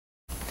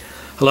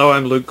Hello,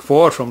 I'm Luke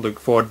Ford from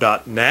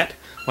lukeford.net.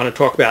 I want to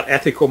talk about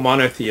ethical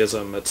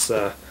monotheism. It's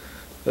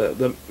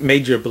the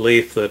major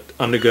belief that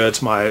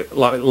undergirds my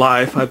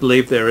life. I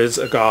believe there is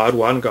a God,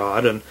 one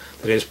God, and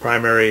that his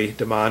primary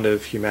demand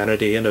of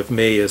humanity and of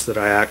me is that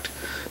I act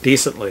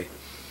decently.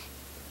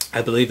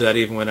 I believe that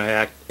even when I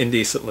act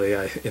indecently,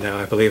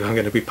 I believe I'm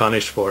going to be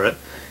punished for it,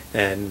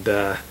 and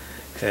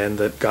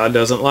that God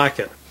doesn't like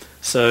it.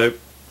 So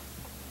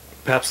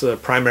perhaps the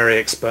primary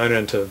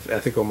exponent of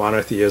ethical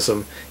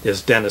monotheism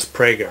is Dennis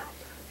Prager.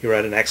 He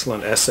wrote an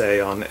excellent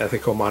essay on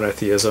ethical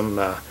monotheism.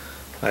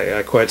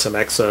 I quote some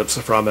excerpts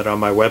from it on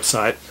my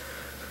website.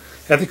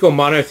 Ethical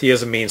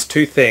monotheism means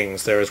two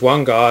things. There is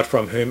one God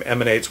from whom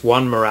emanates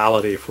one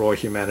morality for all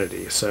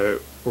humanity.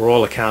 So we're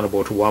all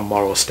accountable to one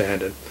moral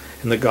standard.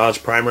 And that God's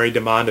primary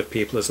demand of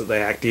people is that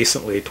they act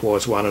decently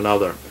towards one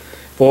another.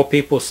 If all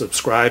people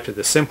subscribe to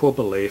the simple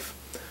belief,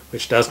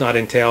 which does not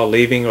entail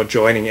leaving or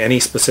joining any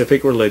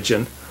specific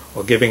religion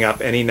or giving up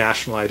any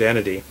national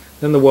identity,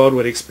 then the world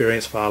would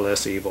experience far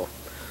less evil.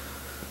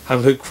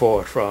 I'm Luke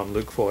Ford from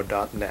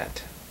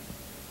lukeford.net.